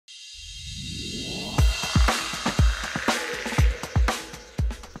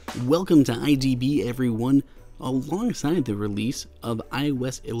Welcome to IDB, everyone. Alongside the release of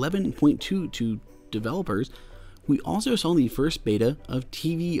iOS 11.2 to developers, we also saw the first beta of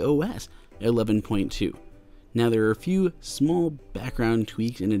tvOS 11.2. Now, there are a few small background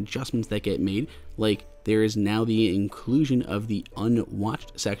tweaks and adjustments that get made, like there is now the inclusion of the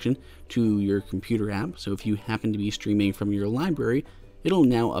unwatched section to your computer app, so if you happen to be streaming from your library, it'll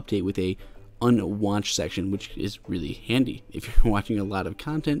now update with a unwatched section, which is really handy if you're watching a lot of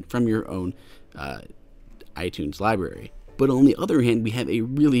content from your own iTunes library. But on the other hand, we have a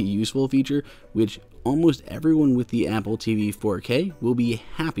really useful feature which almost everyone with the Apple TV 4K will be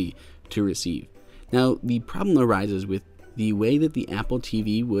happy to receive. Now, the problem arises with the way that the Apple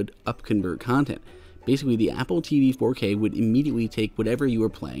TV would upconvert content. Basically, the Apple TV 4K would immediately take whatever you were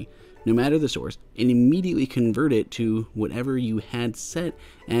playing, no matter the source, and immediately convert it to whatever you had set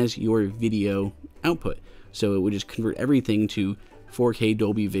as your video output. So it would just convert everything to 4K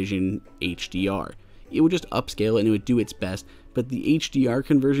Dolby Vision HDR. It would just upscale it and it would do its best, but the HDR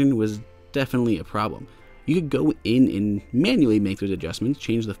conversion was definitely a problem. You could go in and manually make those adjustments,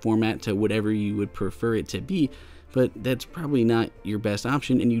 change the format to whatever you would prefer it to be, but that's probably not your best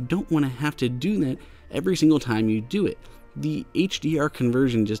option, and you don't want to have to do that every single time you do it. The HDR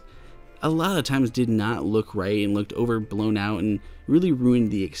conversion just a lot of times did not look right and looked overblown out and really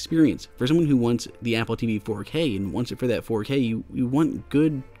ruined the experience. For someone who wants the Apple TV 4K and wants it for that 4K, you want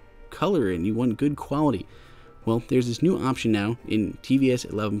good color and you want good quality. Well, there's this new option now in tvOS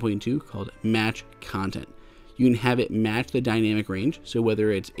 11.2 called Match Content. You can have it match the dynamic range, so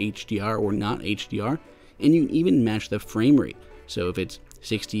whether it's HDR or not HDR, and you can even match the frame rate. So if it's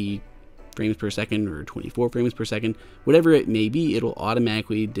 60 frames per second or 24 frames per second, whatever it may be, it'll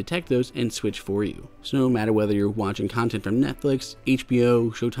automatically detect those and switch for you. So no matter whether you're watching content from Netflix,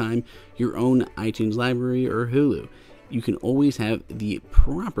 HBO, Showtime, your own iTunes library, or Hulu, you can always have the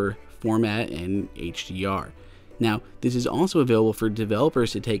proper format and HDR. Now, this is also available for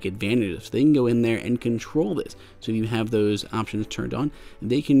developers to take advantage of, so they can go in there and control this. So if you have those options turned on,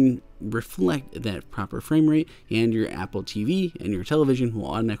 they can reflect that proper frame rate, and your Apple TV and your television will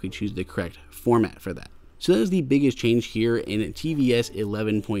automatically choose the correct format for that. So that is the biggest change here in tvOS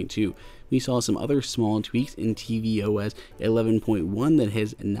 11.2. We saw some other small tweaks in tvOS 11.1 that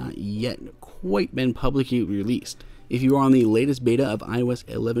has not yet quite been publicly released. If you are on the latest beta of iOS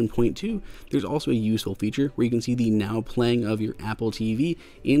 11.2, there's also a useful feature where you can see the now playing of your Apple TV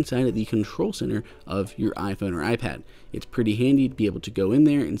inside of the control center of your iPhone or iPad. It's pretty handy to be able to go in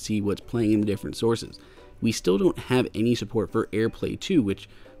there and see what's playing in the different sources. We still don't have any support for AirPlay 2, which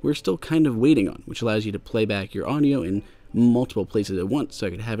we're still kind of waiting on, which allows you to play back your audio in multiple places at once. So I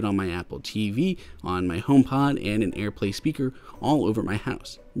could have it on my Apple TV, on my HomePod, and an AirPlay speaker all over my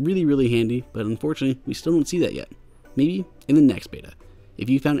house. Really, really handy, but unfortunately, we still don't see that yet. Maybe in the next beta. If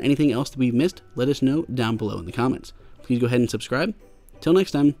you found anything else that we've missed, let us know down below in the comments. Please go ahead and subscribe. Till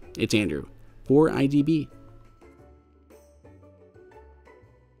next time, it's Andrew for IDB.